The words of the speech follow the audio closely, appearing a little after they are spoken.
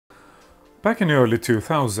Back in the early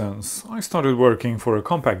 2000s, I started working for a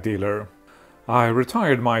Compaq dealer. I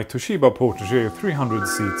retired my Toshiba Portage 300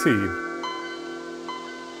 CT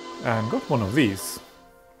and got one of these.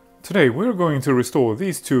 Today we're going to restore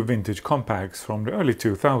these two vintage Compaqs from the early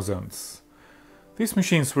 2000s. These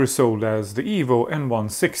machines were sold as the EVO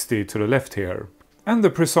N160 to the left here, and the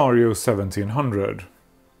Presario 1700.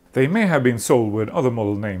 They may have been sold with other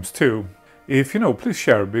model names too. If you know, please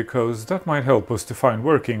share, because that might help us to find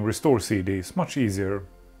working restore CDs much easier.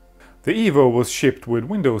 The EVO was shipped with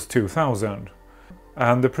Windows 2000,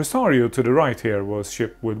 and the Presario to the right here was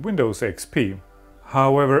shipped with Windows XP.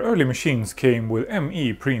 However, early machines came with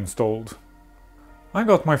ME pre-installed. I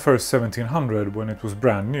got my first 1700 when it was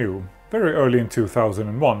brand new, very early in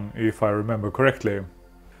 2001 if I remember correctly.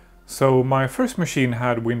 So my first machine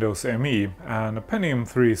had Windows ME and a Pentium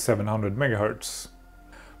 3 700 MHz.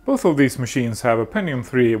 Both of these machines have a Pentium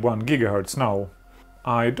 3 1 GHz now.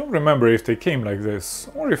 I don't remember if they came like this,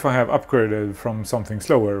 or if I have upgraded from something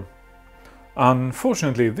slower.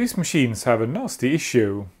 Unfortunately, these machines have a nasty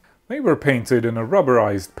issue. They were painted in a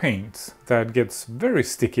rubberized paint that gets very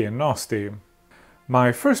sticky and nasty.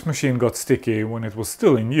 My first machine got sticky when it was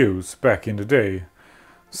still in use back in the day,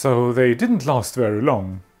 so they didn't last very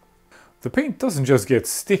long. The paint doesn't just get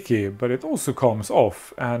sticky, but it also comes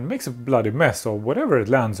off and makes a bloody mess of whatever it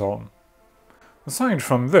lands on. Aside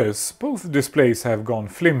from this, both displays have gone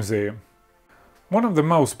flimsy. One of the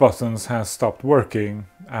mouse buttons has stopped working,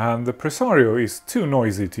 and the Presario is too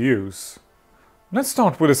noisy to use. Let's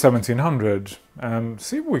start with the 1700 and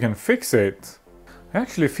see if we can fix it. I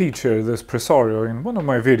actually featured this Presario in one of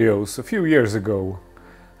my videos a few years ago,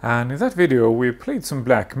 and in that video we played some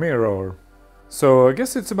Black Mirror. So I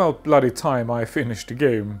guess it's about bloody time I finished the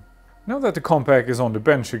game, now that the Compaq is on the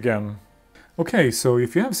bench again. Okay, so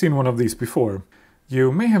if you have seen one of these before,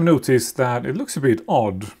 you may have noticed that it looks a bit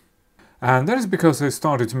odd. And that is because I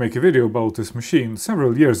started to make a video about this machine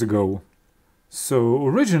several years ago. So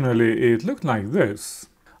originally it looked like this.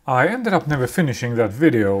 I ended up never finishing that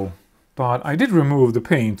video, but I did remove the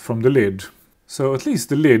paint from the lid, so at least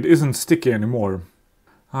the lid isn't sticky anymore.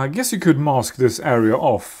 I guess you could mask this area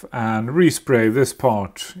off and respray this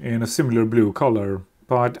part in a similar blue color,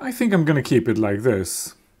 but I think I'm gonna keep it like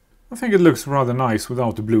this. I think it looks rather nice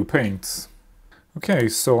without the blue paint. Okay,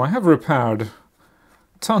 so I have repaired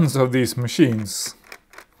tons of these machines,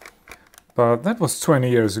 but that was 20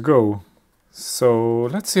 years ago. So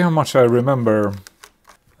let's see how much I remember.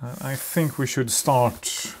 I think we should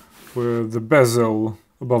start with the bezel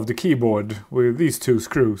above the keyboard with these two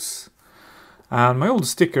screws. And my old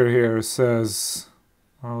sticker here says,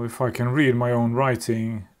 well, if I can read my own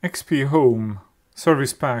writing, XP Home,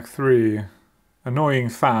 Service Pack 3, Annoying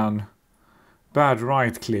Fan, Bad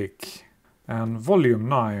Right Click, and Volume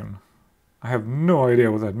 9. I have no idea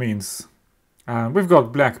what that means. And we've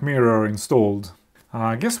got Black Mirror installed.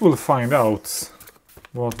 I guess we'll find out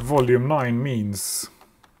what Volume 9 means.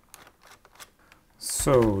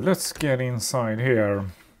 So let's get inside here.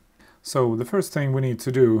 So the first thing we need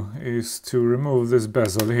to do is to remove this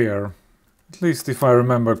bezel here, at least if I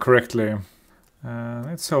remember correctly.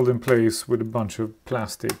 It's held in place with a bunch of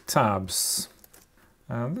plastic tabs.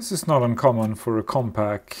 And this is not uncommon for a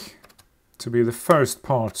Compaq to be the first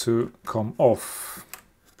part to come off.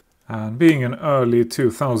 And being an early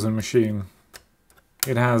 2000 machine,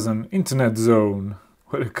 it has an internet zone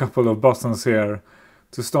with a couple of buttons here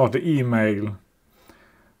to start the email,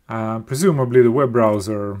 presumably the web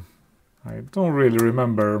browser. I don't really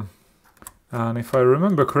remember, and if I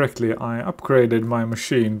remember correctly, I upgraded my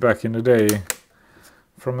machine back in the day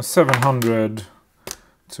from a 700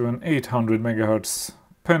 to an 800 MHz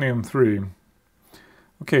Pentium 3.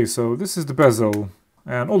 Okay, so this is the bezel,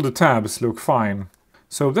 and all the tabs look fine.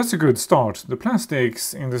 So that's a good start. The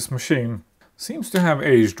plastics in this machine seems to have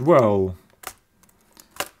aged well.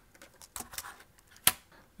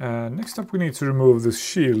 Next up we need to remove this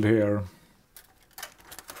shield here.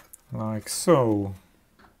 Like so.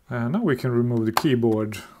 And now we can remove the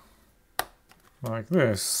keyboard like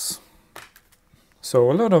this. So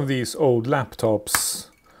a lot of these old laptops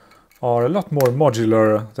are a lot more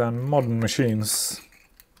modular than modern machines.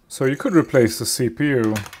 So you could replace the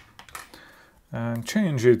CPU and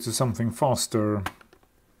change it to something faster.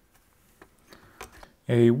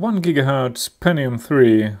 A 1 GHz Pentium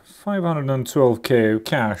 3 512K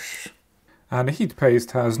cache, and the heat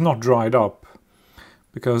paste has not dried up,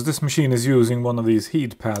 because this machine is using one of these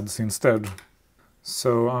heat pads instead.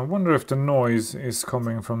 So I wonder if the noise is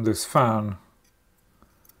coming from this fan.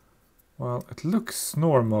 Well, it looks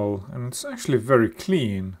normal and it's actually very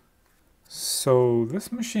clean. So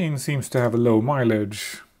this machine seems to have a low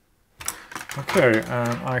mileage. Okay,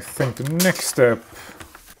 and I think the next step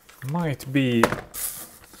might be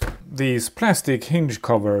these plastic hinge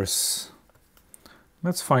covers.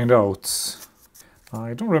 Let's find out.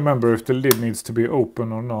 I don't remember if the lid needs to be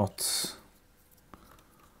open or not.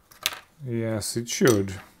 Yes, it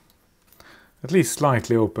should. At least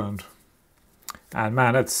slightly opened. And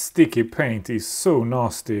man, that sticky paint is so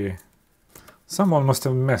nasty. Someone must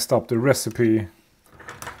have messed up the recipe.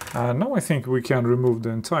 And now I think we can remove the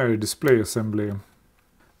entire display assembly.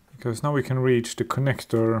 Because now we can reach the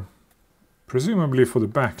connector, presumably for the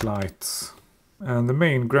backlight. And the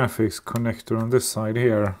main graphics connector on this side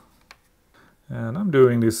here. And I'm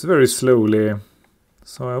doing this very slowly,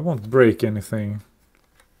 so I won't break anything.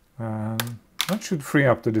 And that should free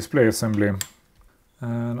up the display assembly.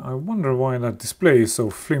 And I wonder why that display is so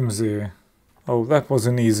flimsy. Oh, that was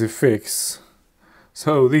an easy fix.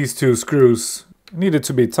 So these two screws needed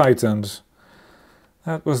to be tightened.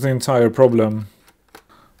 That was the entire problem.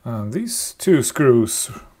 And these two screws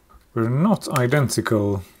were not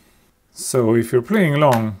identical. So if you're playing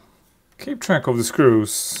along, keep track of the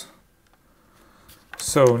screws.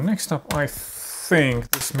 So next up, I think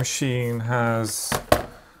this machine has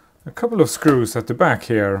a couple of screws at the back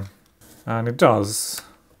here. And it does.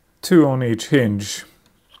 2 on each hinge.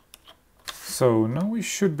 So now we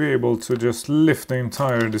should be able to just lift the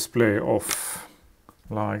entire display off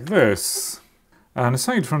like this. And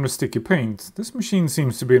aside from the sticky paint, this machine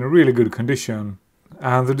seems to be in a really good condition.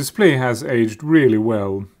 And the display has aged really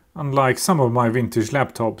well. Unlike some of my vintage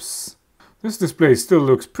laptops, this display still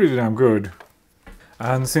looks pretty damn good.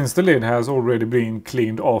 And since the lid has already been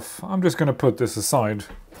cleaned off, I'm just going to put this aside.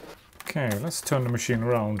 Okay, let's turn the machine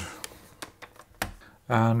around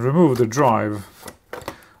and remove the drive.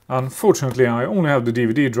 Unfortunately, I only have the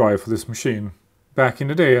DVD drive for this machine. Back in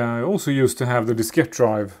the day, I also used to have the diskette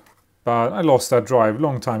drive, but I lost that drive a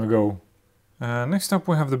long time ago. Next up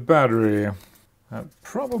we have the battery. That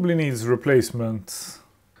probably needs replacement.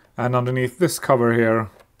 And underneath this cover here,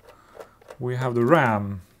 we have the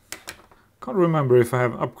RAM. Can't remember if I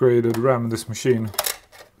have upgraded RAM in this machine.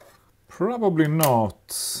 Probably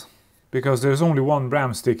not, because there's only one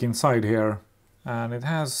RAM stick inside here. And it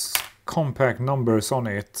has Compaq numbers on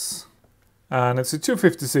it. And it's a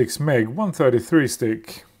 256 meg 133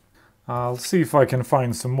 stick. I'll see if I can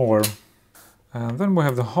find some more. And then we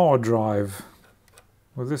have the hard drive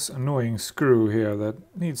with this annoying screw here that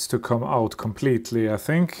needs to come out completely, I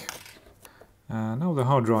think. And now the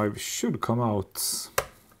hard drive should come out.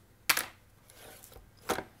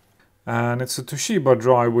 And it's a Toshiba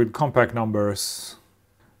drive with Compaq numbers.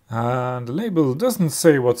 And the label doesn't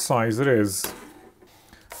say what size it is.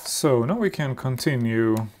 So now we can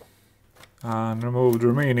continue and remove the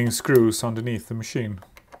remaining screws underneath the machine.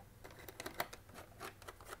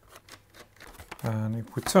 And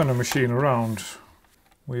if we turn the machine around,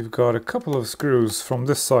 we've got a couple of screws from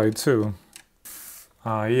this side too.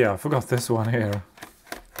 Yeah, I forgot this one here.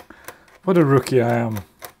 What a rookie I am.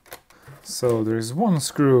 So there's one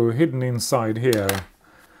screw hidden inside here.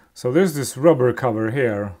 So there's this rubber cover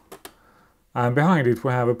here. And behind it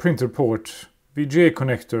we have a printer port, VGA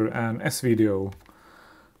connector and S-video.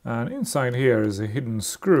 And inside here is a hidden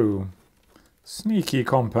screw. Sneaky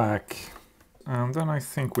Compaq. And then I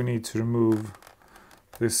think we need to remove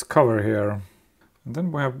this cover here. And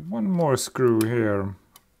then we have one more screw here.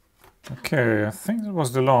 Okay, I think that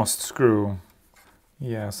was the last screw.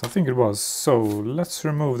 Yes, I think it was. So let's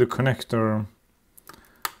remove the connector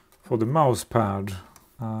for the mouse pad.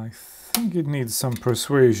 I think it needs some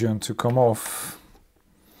persuasion to come off.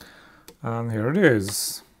 And here it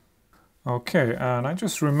is. Okay, and I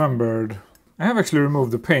just remembered, I have actually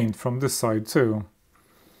removed the paint from this side too.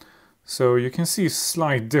 So you can see a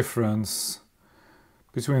slight difference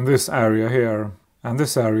between this area here and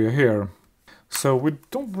this area here. So we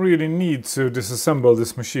don't really need to disassemble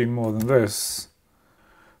this machine more than this.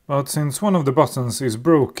 But since one of the buttons is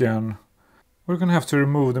broken, we're gonna have to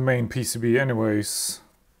remove the main PCB anyways.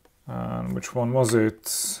 And which one was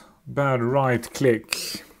it? Bad right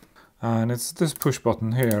click. And it's this push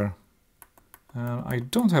button here. And I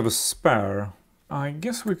don't have a spare. I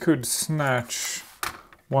guess we could snatch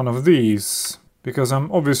one of these, because I'm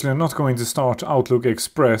obviously not going to start Outlook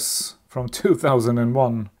Express from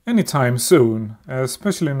 2001 anytime soon,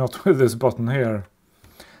 especially not with this button here.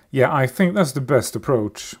 Yeah, I think that's the best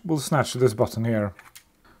approach. We'll snatch this button here.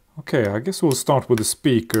 Okay, I guess we'll start with the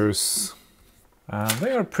speakers. And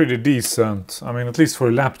they are pretty decent, I mean, at least for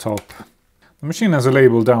a laptop. The machine has a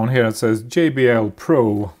label down here that says JBL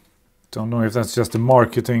Pro. Don't know if that's just a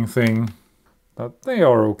marketing thing, but they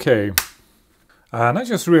are okay. And I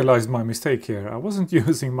just realized my mistake here. I wasn't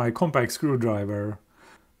using my Compaq screwdriver.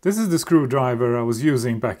 This is the screwdriver I was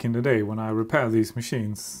using back in the day when I repaired these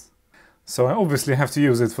machines. So I obviously have to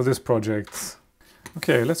use it for this project.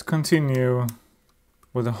 Okay, let's continue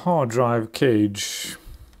with a hard drive cage.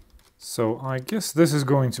 So I guess this is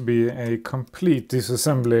going to be a complete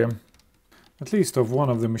disassembly, at least of one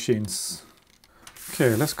of the machines.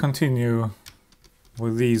 Okay, let's continue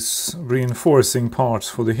with these reinforcing parts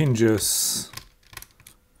for the hinges.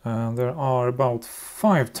 There are about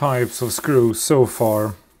 5 types of screws so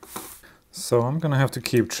far. So I'm gonna have to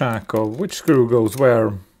keep track of which screw goes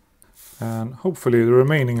where. And hopefully the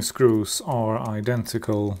remaining screws are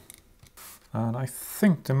identical. And I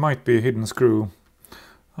think there might be a hidden screw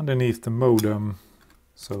underneath the modem.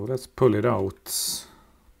 So let's pull it out.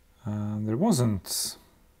 And there wasn't.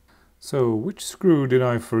 So which screw did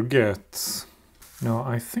I forget? No,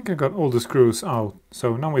 I think I got all the screws out.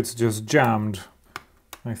 So now it's just jammed.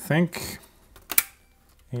 I think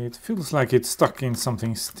it feels like it's stuck in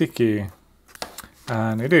something sticky.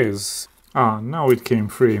 And it is. Ah, now it came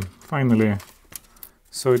free, finally.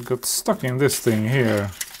 So it got stuck in this thing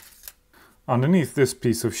here, underneath this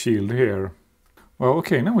piece of shield here. Well,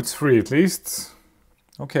 okay, now it's free at least.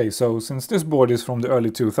 Okay, so since this board is from the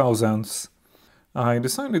early 2000s, I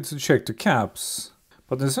decided to check the caps.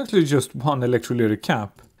 But there's actually just one electrolytic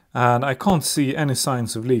cap, and I can't see any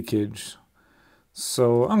signs of leakage.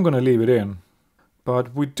 So I'm gonna leave it in.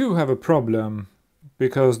 But we do have a problem,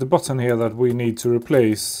 because the button here that we need to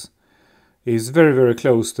replace is very, very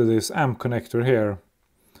close to this amp connector here.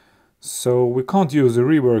 So we can't use the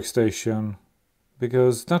Rework station,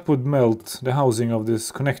 because that would melt the housing of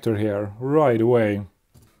this connector here right away.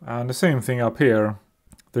 And the same thing up here.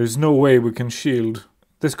 There's no way we can shield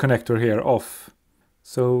this connector here off.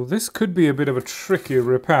 So this could be a bit of a tricky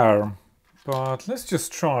repair, but let's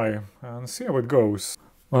just try and see how it goes.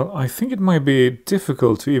 Well, I think it might be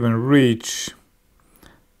difficult to even reach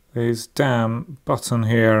this damn button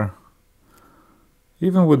here,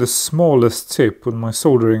 even with the smallest tip with my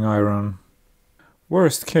soldering iron.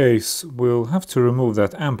 Worst case, we'll have to remove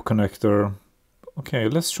that amp connector. Okay,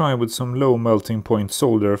 let's try with some low melting point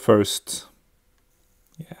solder first.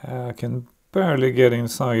 Yeah, I can barely get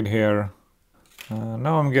inside here.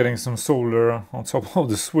 Now I'm getting some solder on top of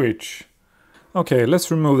the switch. Okay,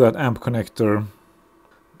 let's remove that amp connector.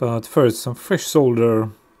 But first, some fresh solder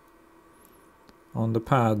on the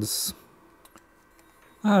pads.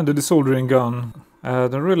 And the desoldering gun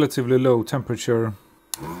at a relatively low temperature.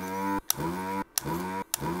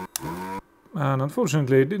 And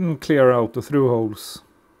unfortunately it didn't clear out the through holes.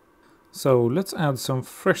 So let's add some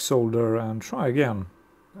fresh solder and try again.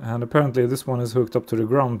 And apparently this one is hooked up to the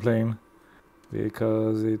ground plane,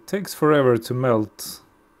 because it takes forever to melt.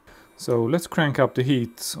 So let's crank up the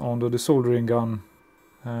heat on the desoldering gun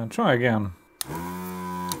and try again.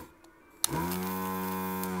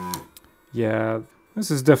 Yeah, this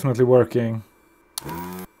is definitely working.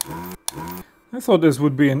 I thought this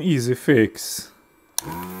would be an easy fix,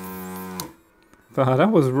 but I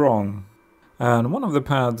was wrong. And one of the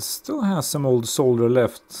pads still has some old solder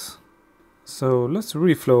left. So let's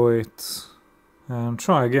reflow it and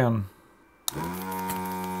try again.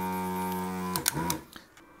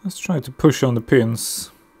 Let's try to push on the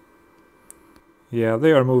pins. Yeah,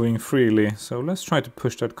 they are moving freely, so let's try to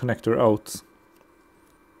push that connector out.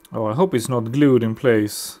 Oh, I hope it's not glued in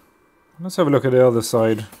place. Let's have a look at the other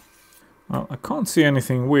side. Well, I can't see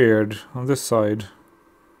anything weird on this side.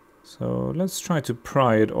 So let's try to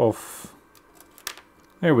pry it off.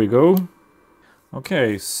 There we go.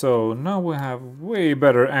 Okay, so now we have way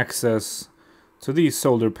better access to these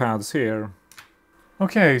solder pads here.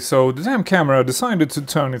 Okay, so the damn camera decided to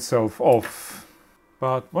turn itself off.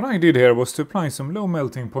 But what I did here was to apply some low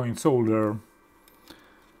melting point solder.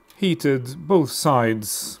 Heated both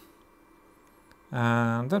sides.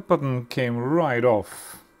 And that button came right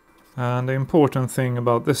off. And the important thing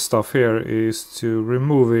about this stuff here is to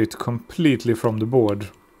remove it completely from the board,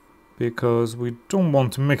 because we don't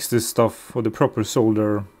want to mix this stuff with the proper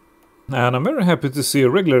solder. And I'm very happy to see a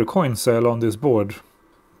regular coin cell on this board,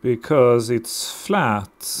 because it's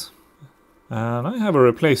flat and I have a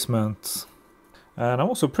replacement. And I'm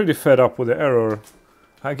also pretty fed up with the error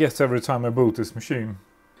I get every time I boot this machine.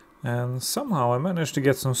 And somehow I managed to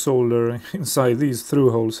get some solder inside these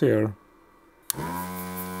through holes here.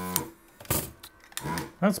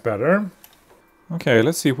 That's better. Okay,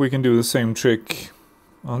 let's see if we can do the same trick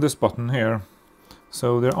on this button here.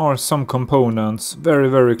 So there are some components very,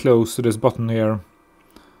 very close to this button here.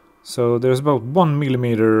 So there's about 1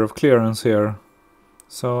 millimeter of clearance here.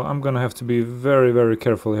 So I'm gonna have to be very, very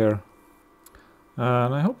careful here.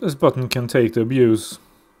 And I hope this button can take the abuse.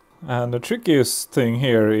 And the trickiest thing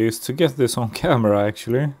here is to get this on camera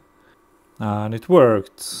actually. And it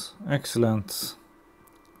worked. Excellent.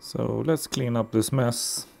 So let's clean up this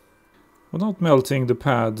mess without melting the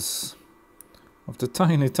pads of the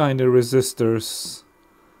tiny resistors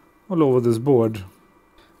all over this board.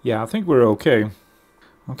 Yeah, I think we're okay.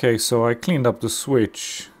 Okay, so I cleaned up the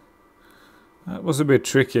switch. That was a bit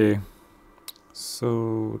tricky.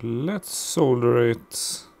 So let's solder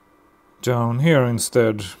it down here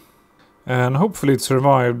instead. And hopefully it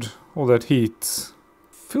survived all that heat.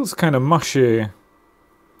 Feels kind of mushy.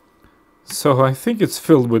 So I think it's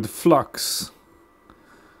filled with flux.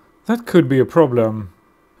 That could be a problem.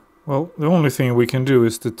 Well, the only thing we can do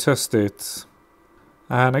is to test it.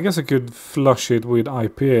 And I guess I could flush it with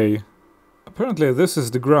IPA. Apparently this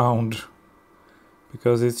is the ground,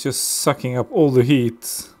 because it's just sucking up all the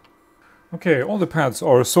heat. Okay, all the pads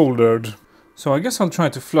are soldered, so I guess I'll try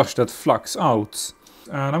to flush that flux out.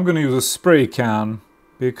 And I'm gonna use a spray can,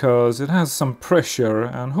 because it has some pressure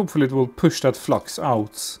and hopefully it will push that flux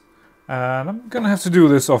out. And I'm gonna have to do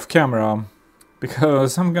this off camera,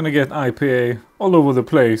 because I'm gonna get IPA all over the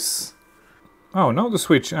place. Oh, now the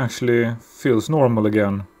switch actually feels normal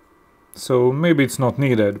again. So maybe it's not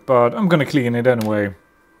needed, but I'm gonna clean it anyway.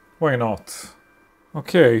 Why not?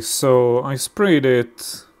 Okay, so I sprayed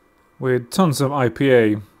it with tons of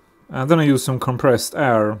IPA, and then I used some compressed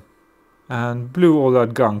air and blew all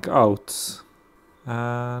that gunk out.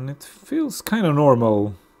 And it feels kind of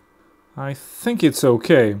normal. I think it's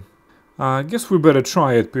okay. I guess we better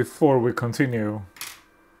try it before we continue.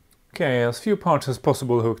 Okay, as few parts as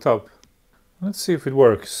possible hooked up. Let's see if it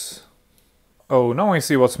works. Oh, now I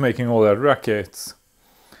see what's making all that racket.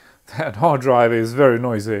 That hard drive is very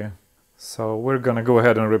noisy. So we're gonna go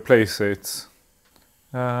ahead and replace it.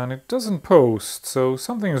 And it doesn't post, so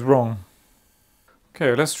something is wrong.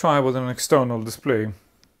 Okay, let's try with an external display.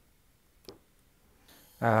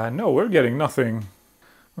 No, we're getting nothing.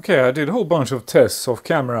 Okay, I did a whole bunch of tests off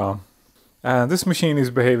camera. And this machine is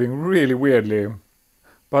behaving really weirdly.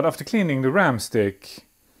 But after cleaning the RAM stick,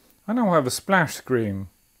 I now have a splash screen.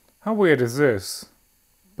 How weird is this?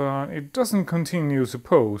 But it doesn't continue to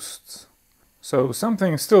post. So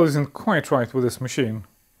something still isn't quite right with this machine.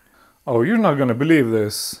 Oh, you're not gonna believe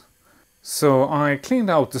this. So I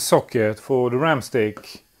cleaned out the socket for the RAM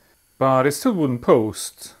stick, but it still wouldn't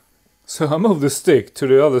post. So I moved the stick to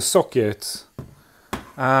the other socket.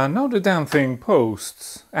 And now the damn thing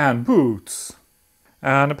posts and boots.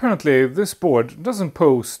 And apparently this board doesn't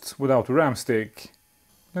post without the RAM stick.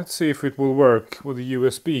 Let's see if it will work with a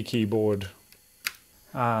USB keyboard.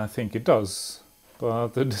 I think it does, but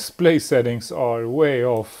the display settings are way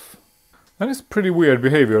off. That is pretty weird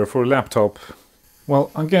behavior for a laptop.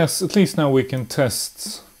 Well, I guess at least now we can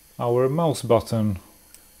test our mouse button.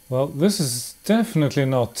 Well, this is definitely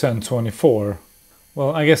not 1024.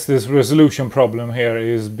 Well, I guess this resolution problem here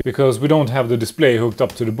is because we don't have the display hooked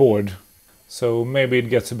up to the board. So maybe it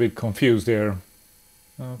gets a bit confused here.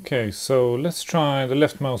 Okay, so let's try the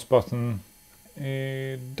left mouse button.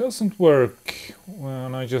 It doesn't work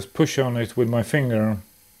when I just push on it with my finger.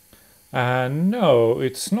 And no,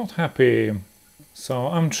 it's not happy. So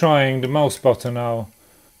I'm trying the mouse button now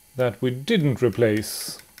that we didn't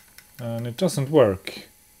replace. And it doesn't work.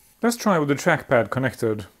 Let's try with the trackpad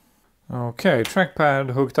connected. Okay,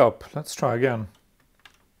 trackpad hooked up. Let's try again.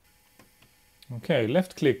 Okay,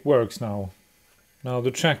 left click works now. Now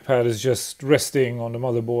the trackpad is just resting on the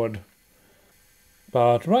motherboard.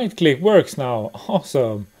 But right click works now.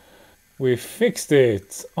 Awesome. We fixed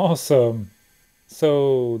it. Awesome.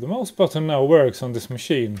 So the mouse button now works on this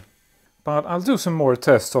machine. But I'll do some more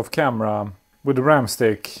tests off camera with the RAM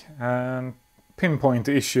stick and pinpoint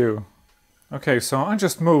the issue. Okay, so I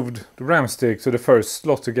just moved the RAM stick to the first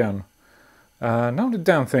slot again. Now the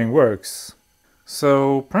damn thing works.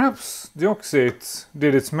 So perhaps DeoxIT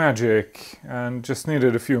did its magic and just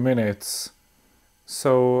needed a few minutes.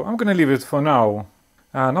 So I'm gonna leave it for now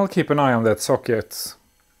and I'll keep an eye on that socket.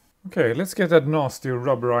 Okay, let's get that nasty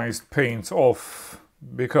rubberized paint off,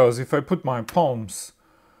 because if I put my palms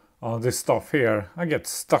on this stuff here, I get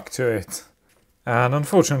stuck to it. And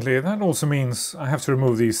unfortunately that also means I have to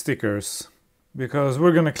remove these stickers, because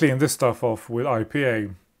we're gonna clean this stuff off with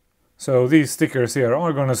IPA. So these stickers here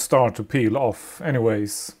are gonna start to peel off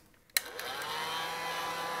anyways.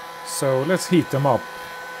 So let's heat them up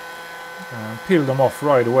and peel them off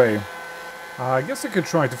right away. I guess I could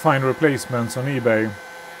try to find replacements on eBay.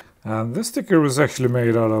 And this sticker was actually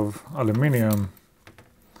made out of aluminium.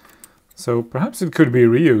 So perhaps it could be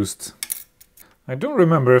reused. I don't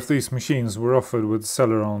remember if these machines were offered with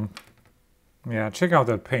Celeron. Yeah, check out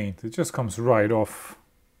that paint. It just comes right off.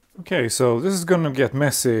 Okay, so this is gonna get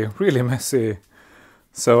messy, really messy.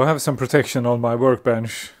 So I have some protection on my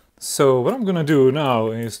workbench. So what I'm gonna do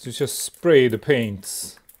now is to just spray the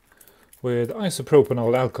paints with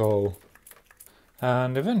isopropanol alcohol.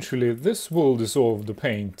 And eventually this will dissolve the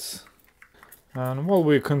paint. And while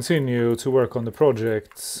we continue to work on the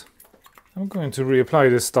project, I'm going to reapply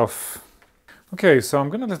this stuff. Okay, so I'm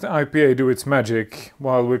gonna let the IPA do its magic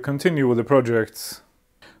while we continue with the project.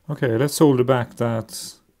 Okay, let's solder back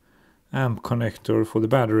that amp connector for the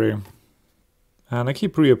battery. And I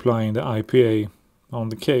keep reapplying the IPA on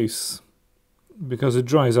the case because it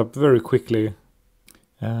dries up very quickly.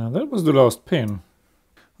 And that was the last pin.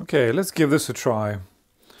 Okay, let's give this a try.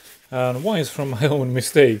 And wise from my own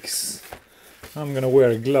mistakes, I'm gonna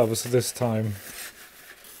wear gloves this time.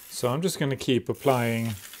 So I'm just gonna keep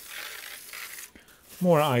applying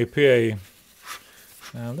more IPA.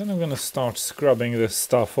 And then I'm gonna start scrubbing this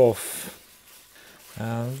stuff off.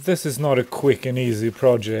 And this is not a quick and easy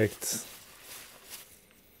project.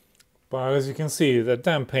 But as you can see, the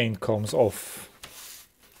damn paint comes off.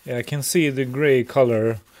 Yeah, I can see the grey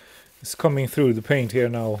color is coming through the paint here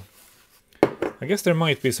now. I guess there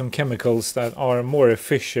might be some chemicals that are more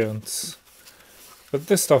efficient. But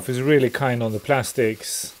this stuff is really kind on the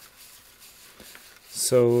plastics.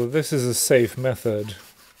 So this is a safe method.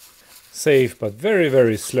 Safe but very,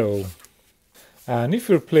 very slow. And if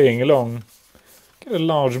you're playing along, get a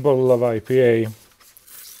large bottle of IPA.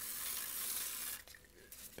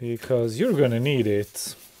 Because you're gonna need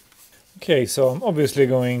it. Okay, so I'm obviously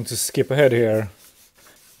going to skip ahead here.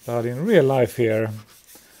 But in real life here,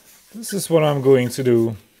 this is what I'm going to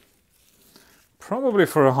do. Probably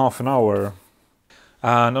for a half an hour.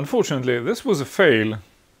 And unfortunately, this was a fail.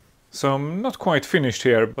 So I'm not quite finished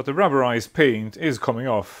here, but the rubberized paint is coming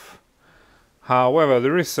off. However,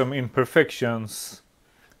 there is some imperfections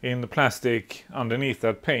in the plastic underneath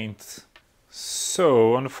that paint.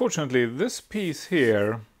 So, unfortunately, this piece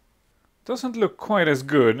here doesn't look quite as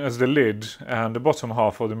good as the lid and the bottom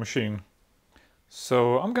half of the machine.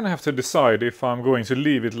 So I'm gonna have to decide if I'm going to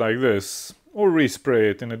leave it like this or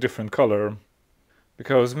respray it in a different color.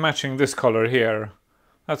 Because matching this color here,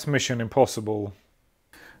 that's mission impossible.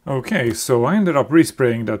 Okay, so I ended up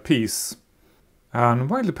respraying that piece. And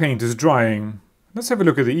while the paint is drying, let's have a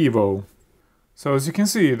look at the EVO. So as you can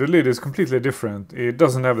see, the lid is completely different. It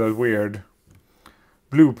doesn't have that weird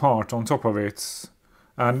blue part on top of it.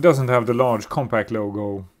 And it doesn't have the large Compaq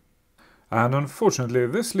logo. And unfortunately,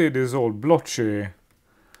 this lid is all blotchy.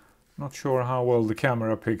 Not sure how well the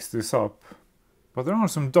camera picks this up. But there are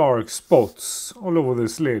some dark spots all over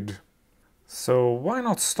this lid. So why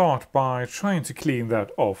not start by trying to clean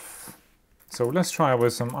that off? So let's try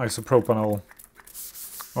with some isopropanol.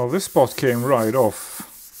 Well, this spot came right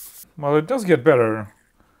off. Well, it does get better.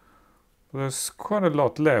 There's quite a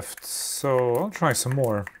lot left, so I'll try some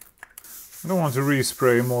more. I don't want to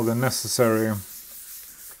respray more than necessary.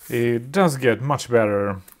 It does get much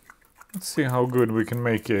better. Let's see how good we can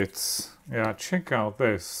make it. Yeah, check out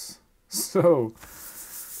this. So,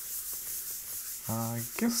 I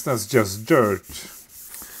guess that's just dirt.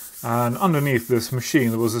 And underneath this machine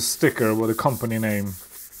there was a sticker with a company name.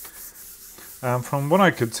 And from what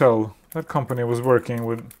I could tell, that company was working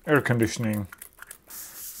with air conditioning.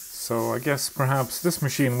 So I guess perhaps this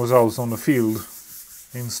machine was out on the field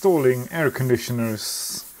installing air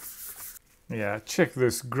conditioners. Yeah, check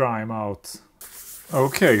this grime out.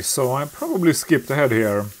 Okay, so I probably skipped ahead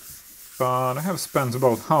here, but I have spent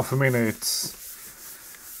about half a minute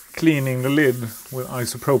cleaning the lid with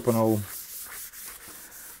isopropanol.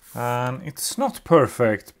 And it's not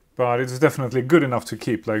perfect, but it's definitely good enough to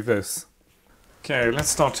keep like this. Okay, let's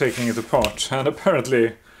start taking it apart. And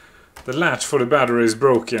apparently the latch for the battery is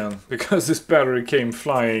broken, because this battery came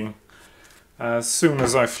flying as soon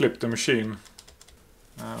as I flipped the machine.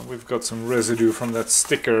 We've got some residue from that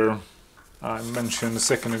sticker I mentioned a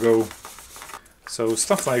second ago. So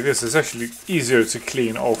stuff like this is actually easier to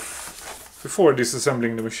clean off before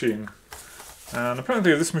disassembling the machine. And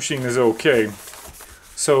apparently this machine is okay.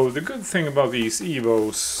 So the good thing about these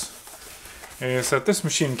EVOs is that this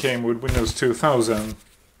machine came with Windows 2000.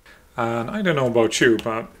 And I don't know about you,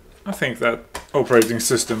 but I think that operating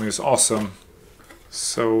system is awesome.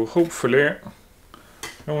 So hopefully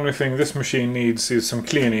the only thing this machine needs is some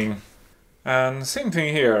cleaning. And same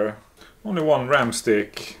thing here, only one RAM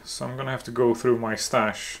stick, so I'm gonna have to go through my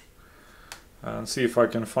stash and see if I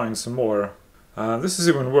can find some more. This is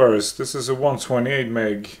even worse, this is a 128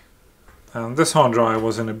 meg, and this hard drive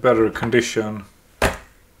was in a better condition,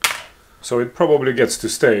 so it probably gets to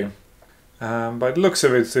stay. By the looks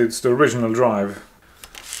of it, it's the original drive.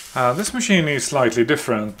 This machine is slightly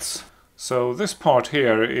different. So this part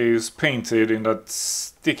here is painted in that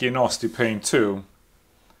sticky nasty paint too,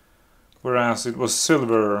 whereas it was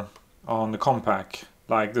silver on the Compaq,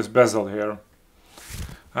 like this bezel here.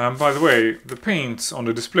 By the way, the paint on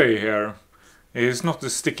the display here is not the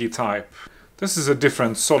sticky type. This is a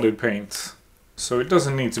different solid paint, so it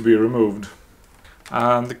doesn't need to be removed.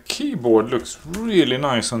 And the keyboard looks really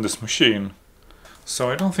nice on this machine,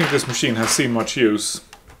 so I don't think this machine has seen much use.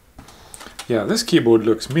 Yeah, this keyboard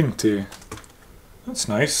looks minty. That's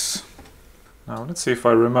nice. Now let's see if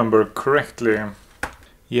I remember correctly.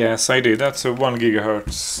 Yes, I did. That's a 1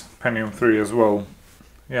 GHz Pentium 3 as well.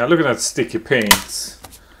 Yeah, look at that sticky paint.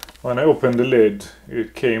 When I opened the lid,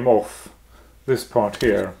 it came off this part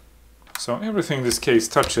here. So everything this case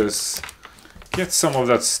touches gets some of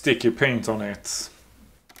that sticky paint on it.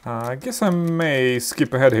 I guess I may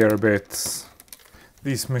skip ahead here a bit.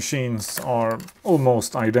 These machines are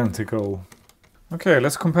almost identical. Okay,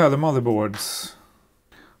 let's compare the motherboards.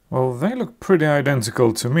 Well, they look pretty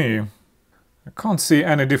identical to me. I can't see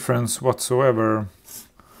any difference whatsoever.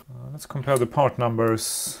 Let's compare the part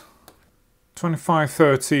numbers.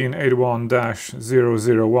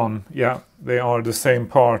 251381-001. Yeah, they are the same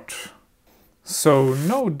part. So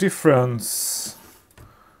no difference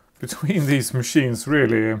between these machines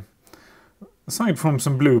really. Aside from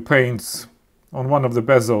some blue paint on one of the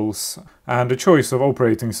bezels and the choice of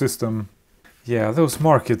operating system. Yeah, those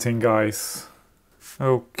marketing guys.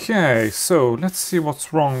 Okay, so let's see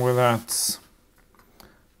what's wrong with that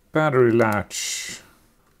battery latch.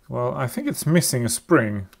 Well, I think it's missing a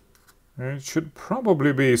spring. It should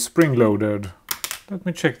probably be spring-loaded. Let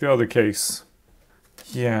me check the other case.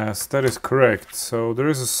 Yes, that is correct. So there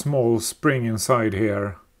is a small spring inside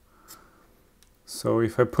here. So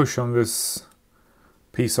if I push on this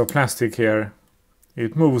piece of plastic here,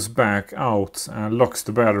 it moves back out and locks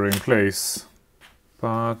the battery in place.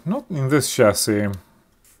 But not in this chassis.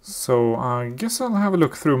 So I guess I'll have a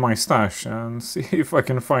look through my stash and see if I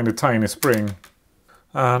can find a tiny spring.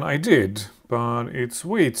 And I did, but it's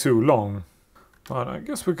way too long. But I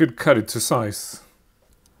guess we could cut it to size.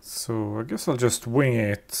 So I guess I'll just wing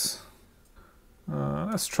it.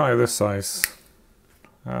 Let's try this size.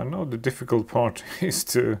 Now the difficult part is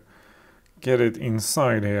to get it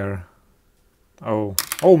inside here. Oh,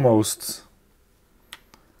 almost.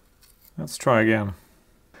 Let's try again.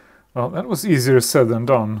 Well, that was easier said than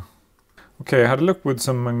done. Okay, I had a look with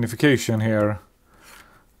some magnification here.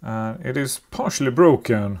 It is partially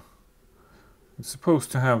broken. It's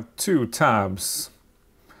supposed to have 2 tabs.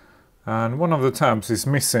 And one of the tabs is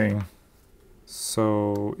missing.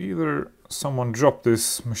 So either someone dropped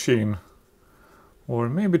this machine or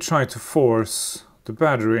maybe tried to force the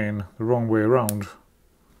battery in the wrong way around.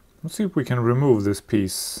 Let's see if we can remove this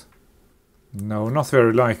piece. No, not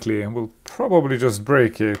very likely, and we'll probably just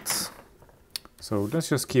break it. So let's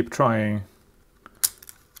just keep trying.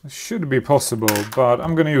 It should be possible, but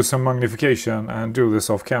I'm gonna use some magnification and do this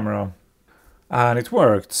off camera. And it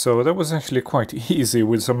worked, so that was actually quite easy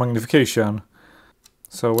with some magnification.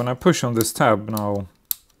 So when I push on this tab now,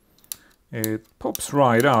 it pops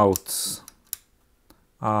right out.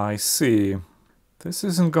 I see. This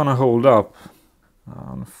isn't gonna hold up.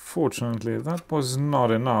 Unfortunately, that was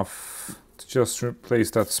not enough to just replace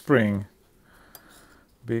that spring,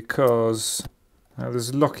 because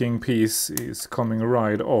this locking piece is coming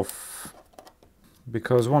right off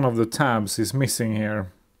because one of the tabs is missing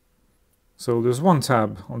here. So there's one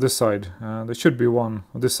tab on this side and there should be one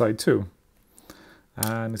on this side too,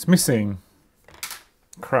 and it's missing.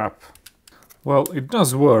 Crap. Well, it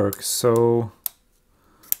does work, so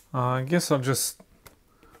I guess I'll just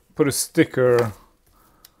put a sticker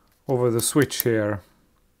over the switch here.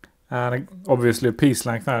 And obviously a piece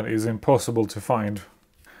like that is impossible to find,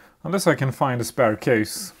 unless I can find a spare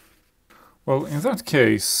case. Well, in that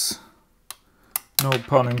case, no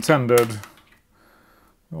pun intended,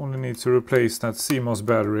 we only need to replace that CMOS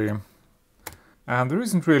battery. And there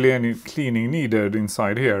isn't really any cleaning needed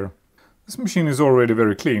inside here. This machine is already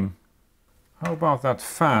very clean. How about that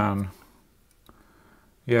fan?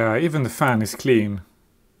 Yeah, even the fan is clean.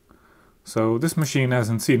 So this machine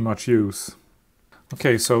hasn't seen much use.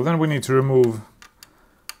 Okay, so then we need to remove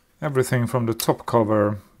everything from the top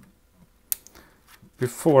cover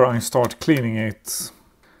before I start cleaning it.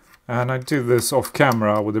 And I did this off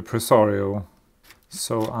camera with the Presario.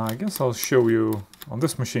 So I guess I'll show you on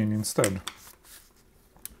this machine instead.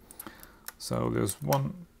 So there's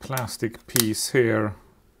one plastic piece here.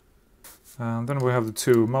 And then we have the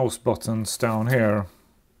 2 mouse buttons down here,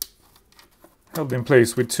 held in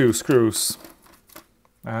place with 2 screws.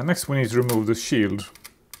 Next we need to remove the shield.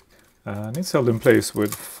 And it's held in place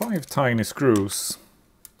with 5 tiny screws.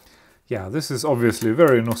 Yeah, this is obviously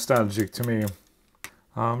very nostalgic to me.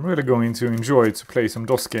 I'm really going to enjoy to play some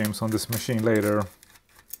DOS games on this machine later.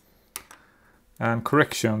 And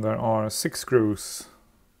correction, there are 6 screws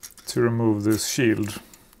to remove this shield.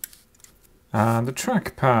 And the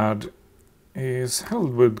trackpad is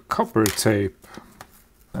held with copper tape.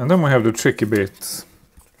 And then we have the tricky bit.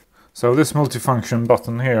 So this multifunction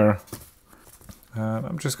button here, and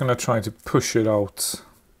I'm just gonna try to push it out.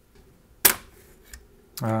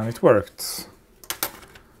 And it worked.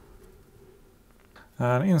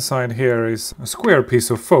 And inside here is a square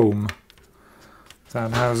piece of foam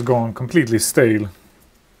that has gone completely stale.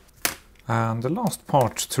 And the last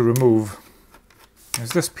part to remove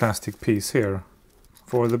is this plastic piece here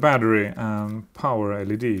for the battery and power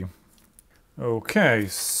LED. Okay,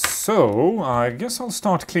 so I guess I'll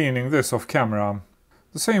start cleaning this off camera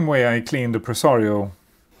the same way I cleaned the Presario.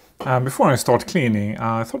 And before I start cleaning,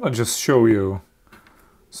 I thought I'd just show you.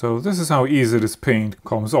 So this is how easy this paint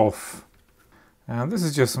comes off. And this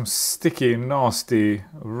is just some sticky, nasty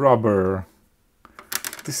rubber.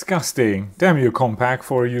 Disgusting. Damn you, Compaq,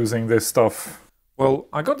 for using this stuff. Well,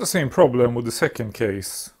 I got the same problem with the second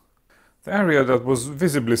case. The area that was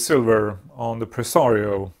visibly silver on the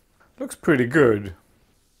Presario looks pretty good.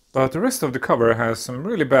 But the rest of the cover has some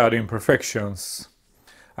really bad imperfections.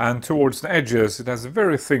 And towards the edges it has a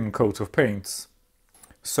very thin coat of paint.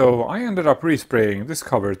 So I ended up respraying this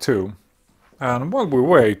cover too. And while we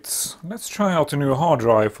wait, let's try out a new hard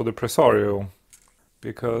drive for the Presario,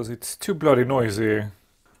 because it's too bloody noisy.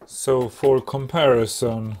 So for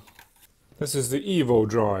comparison, this is the EVO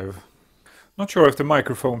drive. Not sure if the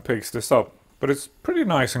microphone picks this up, but it's pretty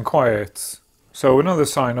nice and quiet. So another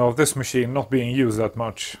sign of this machine not being used that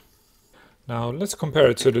much. Now let's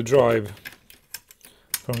compare it to the drive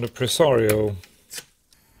from the Presario.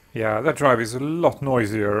 Yeah, that drive is a lot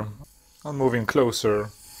noisier. I'll move in closer.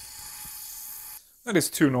 That is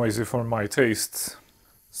too noisy for my taste.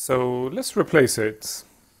 So let's replace it.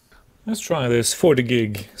 Let's try this 40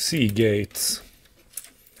 gig Seagate.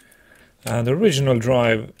 And the original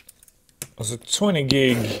drive was a 20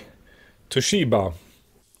 gig Toshiba.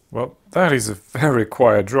 Well, that is a very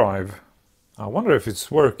quiet drive. I wonder if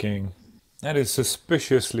it's working. That is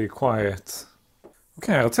suspiciously quiet.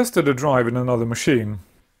 Okay, I tested the drive in another machine.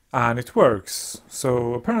 And it works.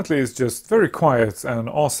 So apparently it's just very quiet and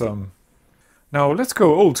awesome. Now let's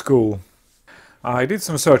go old school. I did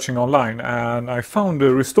some searching online and I found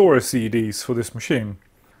the Restore CDs for this machine.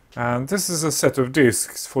 And this is a set of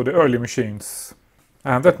discs for the early machines.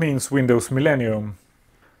 And that means Windows Millennium.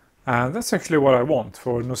 And that's actually what I want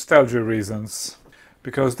for nostalgia reasons.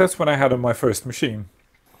 Because that's what I had on my first machine.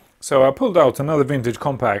 So I pulled out another vintage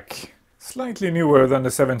Compaq, slightly newer than the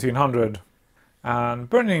 1700. And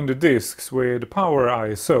burning the discs with Power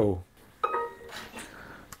ISO.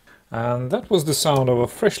 And that was the sound of a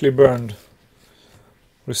freshly burned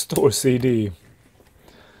Restore CD.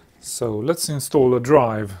 So let's install a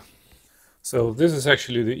drive. So this is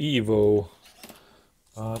actually the EVO,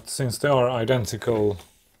 but since they are identical,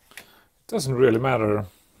 it doesn't really matter.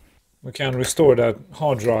 We can restore that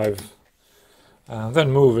hard drive and then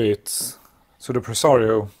move it to the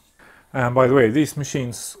Presario. And by the way, these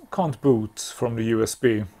machines can't boot from the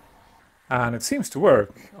USB. And it seems to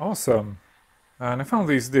work. Awesome. And I found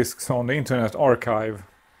these discs on the Internet Archive.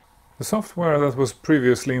 The software that was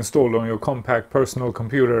previously installed on your Compaq personal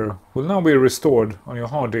computer will now be restored on your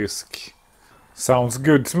hard disk. Sounds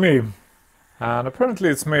good to me. And apparently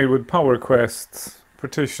it's made with PowerQuest,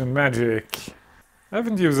 Partition Magic. I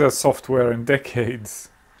haven't used that software in decades.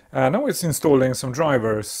 And now it's installing some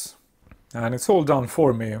drivers. And it's all done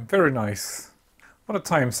for me. Very nice. What a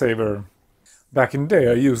time saver. Back in the day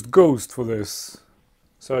I used Ghost for this.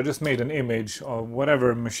 So I just made an image of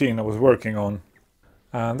whatever machine I was working on.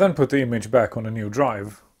 And then put the image back on a new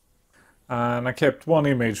drive. And I kept one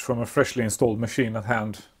image from a freshly installed machine at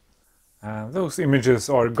hand. And those images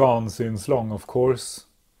are gone since long, of course.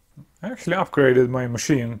 I actually upgraded my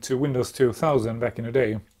machine to Windows 2000 back in the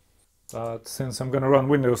day. But since I'm gonna run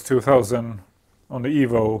Windows 2000 on the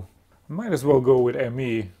EVO, I might as well go with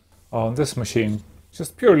ME on this machine,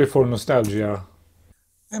 just purely for nostalgia.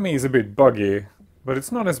 ME is a bit buggy, but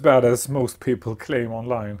it's not as bad as most people claim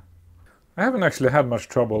online. I haven't actually had much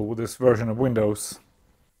trouble with this version of Windows,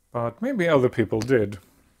 but maybe other people did.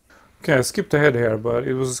 Okay, I skipped ahead here, but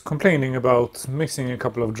it was complaining about missing a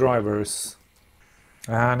couple of drivers.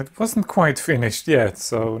 And it wasn't quite finished yet,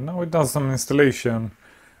 so now it does some installation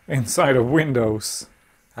inside of Windows.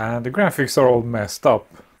 And the graphics are all messed up.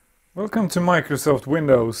 Welcome to Microsoft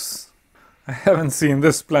Windows. I haven't seen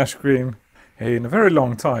this splash screen in a very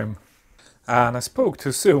long time. And I spoke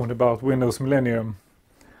too soon about Windows Millennium.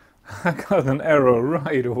 I got an error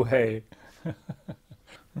right away.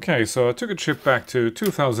 Okay, so I took a trip back to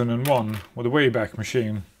 2001 with a Wayback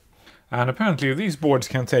Machine. And apparently these boards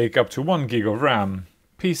can take up to 1 gig of RAM,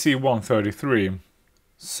 PC-133.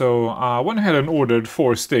 So I went ahead and ordered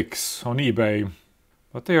 4 sticks on eBay.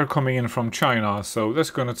 But they are coming in from China, so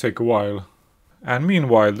that's gonna take a while. And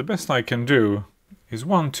meanwhile, the best I can do is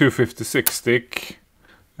 1 256 stick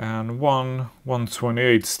and 1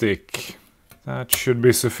 128 stick. That should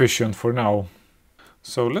be sufficient for now.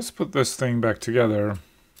 So let's put this thing back together.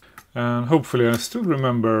 And hopefully I still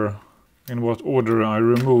remember in what order I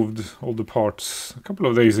removed all the parts a couple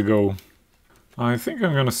of days ago. I think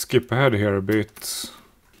I'm gonna skip ahead here a bit,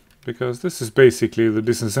 because this is basically the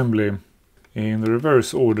disassembly in the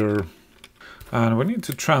reverse order. And we need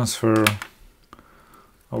to transfer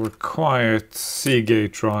our quiet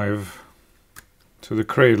Seagate drive to the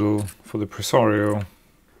cradle for the Presario.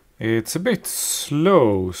 It's a bit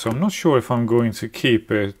slow, so I'm not sure if I'm going to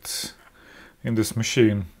keep it in this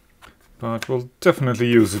machine, but we'll definitely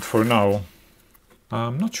use it for now.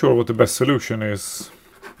 I'm not sure what the best solution is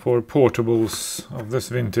for portables of this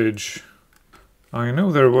vintage. I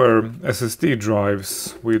know there were SSD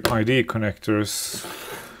drives with ID connectors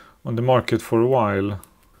on the market for a while,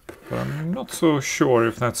 but I'm not so sure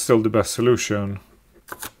if that's still the best solution.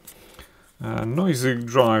 Noisy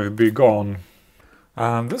drive be gone.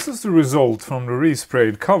 And this is the result from the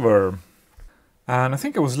resprayed cover. And I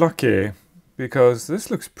think I was lucky, because this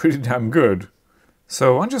looks pretty damn good.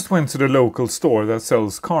 So I just went to the local store that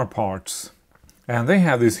sells car parts, and they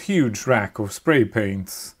have this huge rack of spray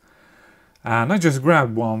paints. And I just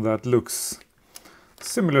grabbed one that looks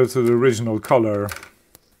similar to the original color.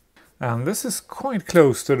 And this is quite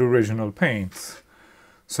close to the original paint.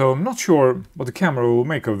 So I'm not sure what the camera will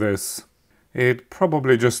make of this. It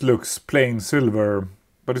probably just looks plain silver,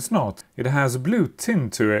 but it's not. It has a blue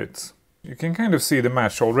tint to it. You can kind of see the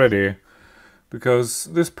match already, because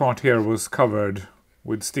this part here was covered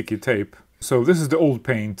with sticky tape. So this is the old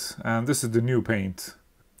paint and this is the new paint.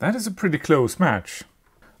 That is a pretty close match.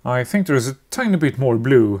 I think there's a tiny bit more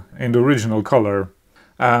blue in the original color,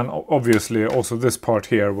 and obviously also this part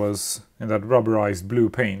here was in that rubberized blue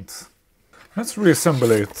paint. Let's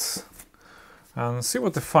reassemble it and see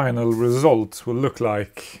what the final result will look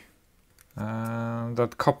like. And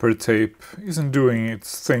that copper tape isn't doing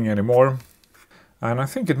its thing anymore, and I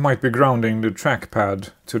think it might be grounding the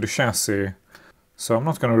trackpad to the chassis, so I'm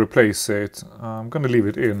not going to replace it. I'm going to leave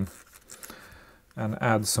it in and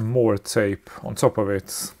add some more tape on top of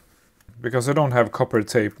it, because I don't have copper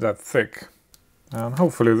tape that thick. And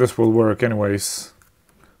hopefully this will work anyways.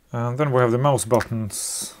 And then we have the mouse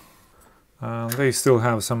buttons, and they still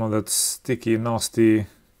have some of that sticky, nasty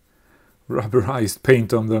rubberized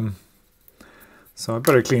paint on them, so I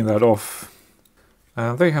better clean that off.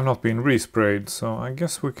 And they have not been resprayed, so I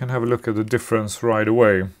guess we can have a look at the difference right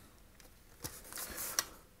away.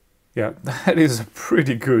 Yeah, that is a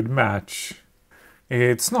pretty good match.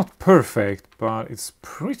 It's not perfect, but it's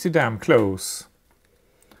pretty damn close.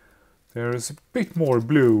 There is a bit more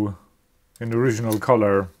blue in the original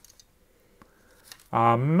color.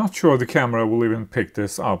 I'm not sure the camera will even pick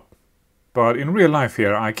this up, but in real life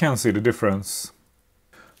here I can see the difference.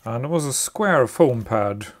 And there was a square foam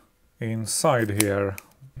pad inside here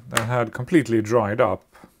that had completely dried up.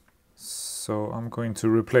 So I'm going to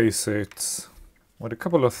replace it with a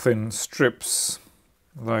couple of thin strips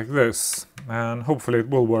like this, and hopefully it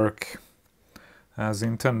will work as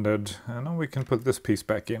intended. And now we can put this piece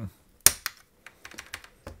back in.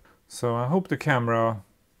 So I hope the camera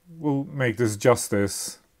will make this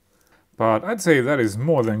justice, but I'd say that is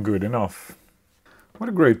more than good enough. What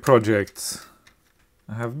a great project.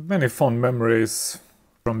 I have many fond memories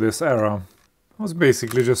from this era. I was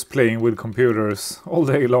basically just playing with computers all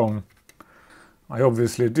day long. I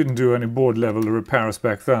obviously didn't do any board level repairs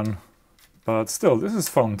back then, but still, this is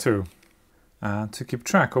fun too. And to keep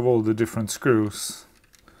track of all the different screws.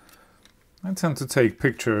 I tend to take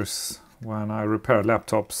pictures when I repair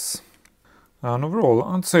laptops. And overall,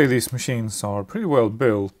 I'd say these machines are pretty well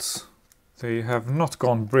built. They have not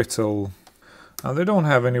gone brittle, and they don't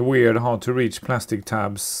have any weird hard to reach plastic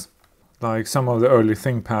tabs like some of the early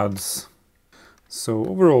ThinkPads. So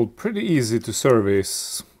overall, pretty easy to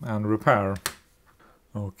service and repair.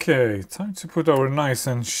 Okay, time to put our nice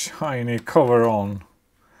and shiny cover on.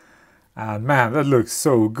 And man, that looks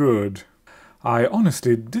so good. I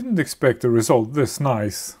honestly didn't expect the result this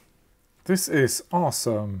nice. This is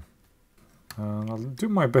awesome. And I'll do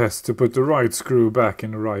my best to put the right screw back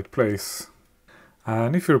in the right place.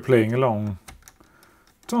 And if you're playing along,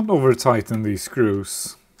 don't over tighten these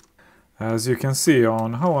screws. As you can see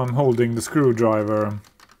on how I'm holding the screwdriver,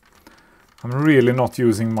 I'm really not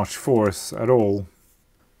using much force at all.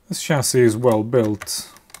 This chassis is well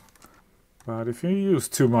built, but if you use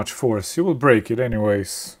too much force you will break it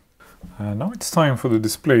anyways. And now it's time for the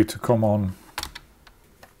display to come on.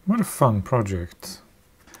 What a fun project.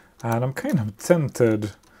 And I'm kind of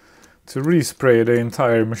tempted to respray the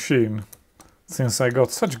entire machine, since I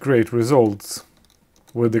got such great results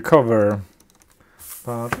with the cover.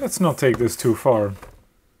 But let's not take this too far,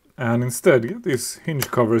 and instead get these hinge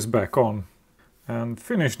covers back on and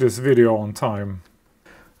finish this video on time.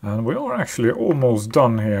 And we are actually almost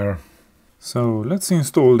done here. So let's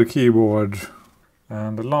install the keyboard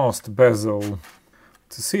and the last bezel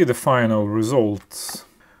to see the final results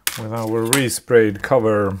with our resprayed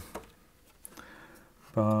cover.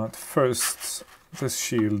 But first, this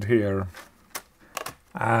shield here.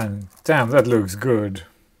 And damn, that looks good.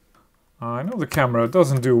 I know the camera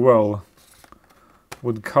doesn't do well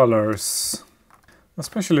with colors,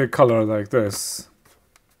 especially a color like this.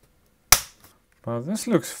 But this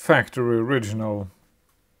looks factory original.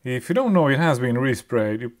 If you don't know it has been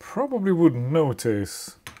resprayed, you probably wouldn't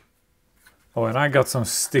notice. Oh, and I got some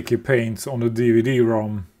sticky paint on the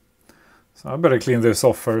DVD-ROM. So I better clean this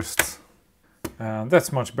off first. And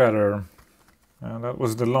that's much better. And that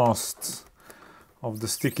was the last of the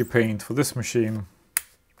sticky paint for this machine.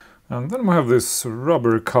 And then we have this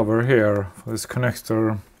rubber cover here for this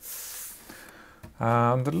connector.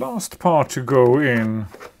 And the last part to go in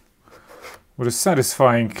with a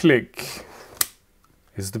satisfying click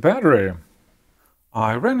is the battery.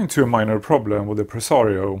 I ran into a minor problem with the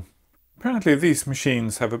Presario. Apparently these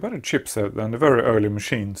machines have a better chipset than the very early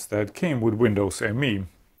machines that came with Windows ME.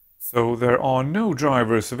 So there are no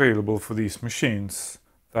drivers available for these machines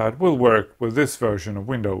that will work with this version of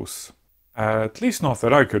Windows. At least not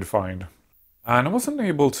that I could find. And I wasn't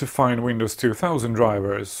able to find Windows 2000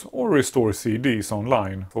 drivers or restore CDs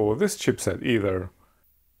online for this chipset either.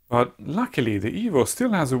 But luckily the EVO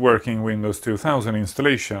still has a working Windows 2000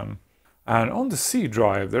 installation. And on the C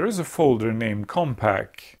drive there is a folder named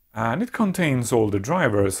Compaq, and it contains all the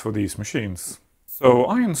drivers for these machines. So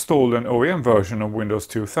I installed an OEM version of Windows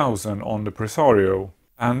 2000 on the Presario,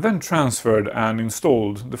 and then transferred and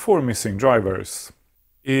installed the 4 missing drivers.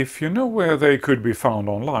 If you know where they could be found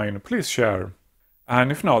online, please share.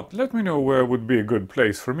 And if not, let me know where would be a good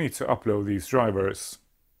place for me to upload these drivers.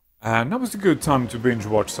 And that was a good time to binge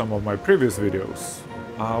watch some of my previous videos.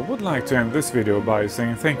 I would like to end this video by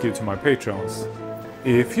saying thank you to my patrons.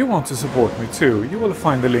 If you want to support me too, you will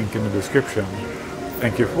find the link in the description.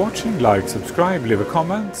 Thank you for watching, like, subscribe, leave a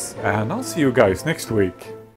comment, and I'll see you guys next week.